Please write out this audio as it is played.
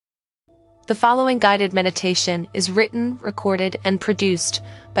The following guided meditation is written, recorded, and produced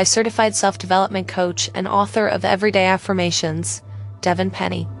by certified self-development coach and author of Everyday Affirmations, Devin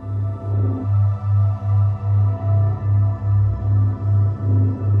Penny.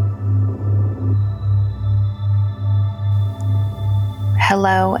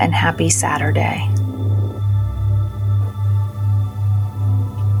 Hello and happy Saturday.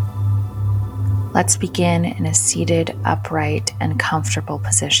 Let's begin in a seated, upright, and comfortable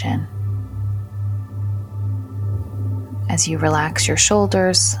position. As you relax your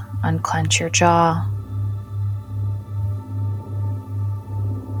shoulders, unclench your jaw,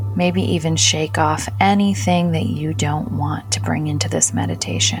 maybe even shake off anything that you don't want to bring into this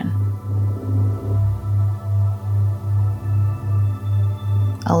meditation.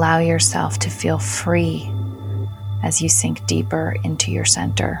 Allow yourself to feel free as you sink deeper into your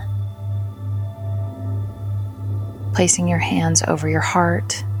center. Placing your hands over your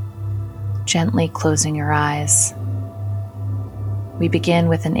heart, gently closing your eyes. We begin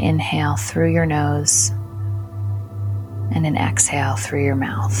with an inhale through your nose and an exhale through your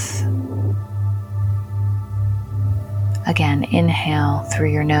mouth. Again, inhale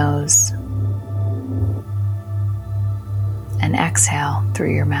through your nose and exhale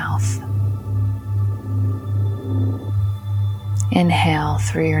through your mouth. Inhale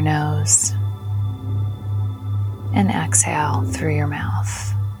through your nose and exhale through your mouth.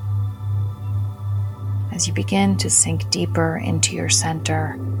 As you begin to sink deeper into your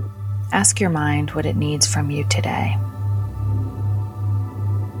center, ask your mind what it needs from you today.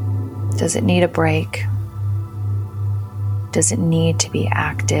 Does it need a break? Does it need to be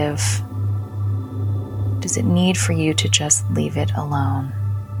active? Does it need for you to just leave it alone?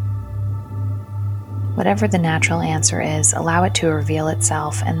 Whatever the natural answer is, allow it to reveal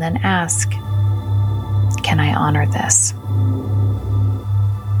itself and then ask, can I honor this?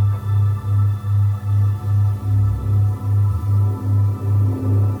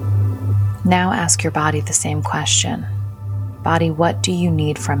 Now ask your body the same question. Body, what do you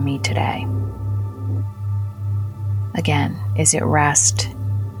need from me today? Again, is it rest?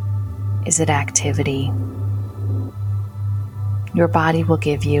 Is it activity? Your body will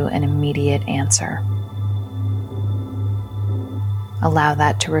give you an immediate answer. Allow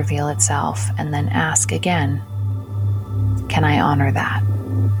that to reveal itself and then ask again, can I honor that?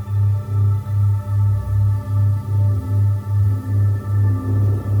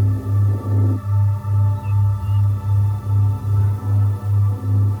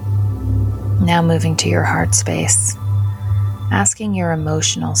 Now moving to your heart space, asking your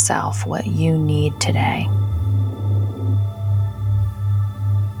emotional self what you need today.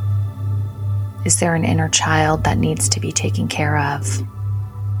 Is there an inner child that needs to be taken care of?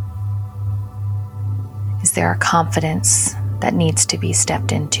 Is there a confidence that needs to be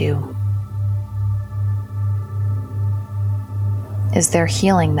stepped into? Is there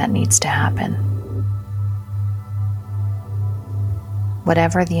healing that needs to happen?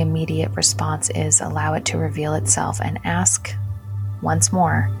 Whatever the immediate response is, allow it to reveal itself and ask once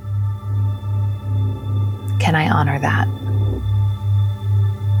more, can I honor that?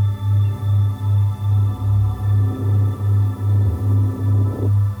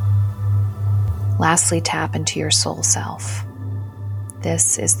 Lastly, tap into your soul self.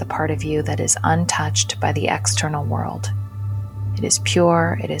 This is the part of you that is untouched by the external world. It is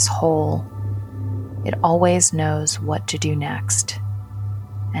pure, it is whole. It always knows what to do next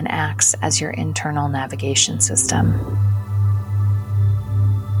and acts as your internal navigation system.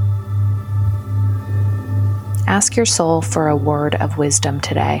 Ask your soul for a word of wisdom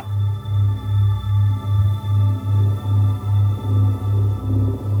today.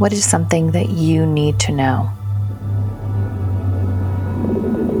 What is something that you need to know?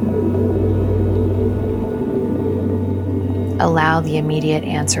 Allow the immediate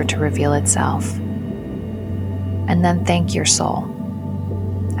answer to reveal itself. And then thank your soul,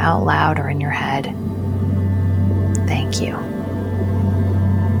 out loud or in your head. Thank you.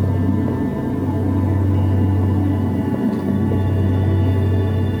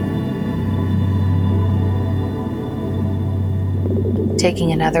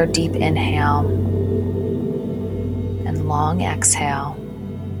 Taking another deep inhale and long exhale,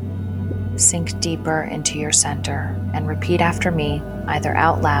 sink deeper into your center and repeat after me, either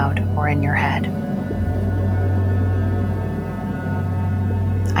out loud or in your head.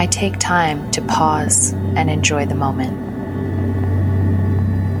 I take time to pause and enjoy the moment.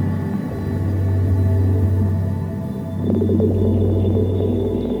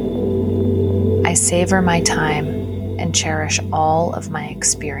 I savor my time and cherish all of my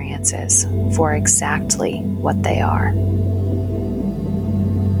experiences for exactly what they are.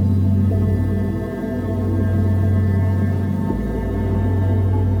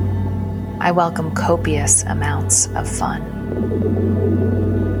 I welcome copious amounts of fun.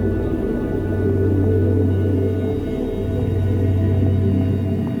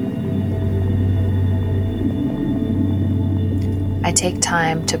 I take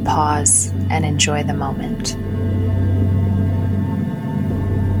time to pause and enjoy the moment.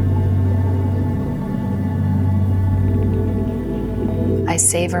 I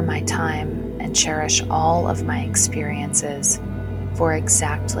savor my time and cherish all of my experiences for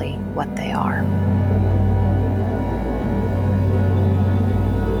exactly what they are.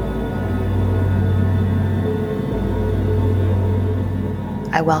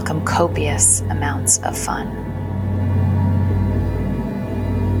 I welcome copious amounts of fun.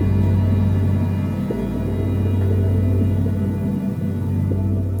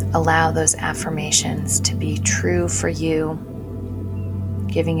 Allow those affirmations to be true for you,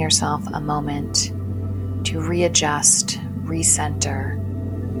 giving yourself a moment to readjust, recenter,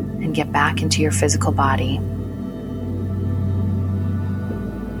 and get back into your physical body.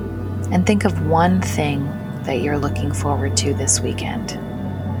 And think of one thing that you're looking forward to this weekend.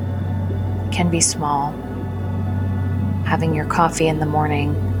 It can be small, having your coffee in the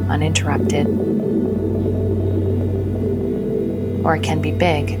morning uninterrupted, or it can be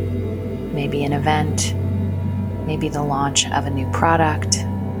big, maybe an event, maybe the launch of a new product.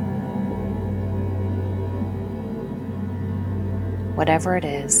 Whatever it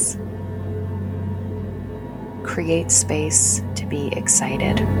is, create space to be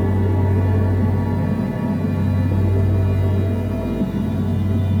excited.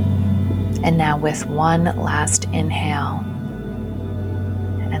 And now with one last inhale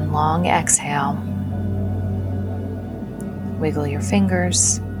and long exhale, wiggle your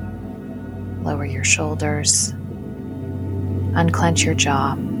fingers, lower your shoulders, unclench your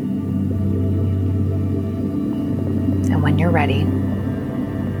jaw. And when you're ready,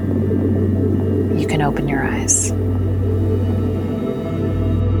 you can open your eyes.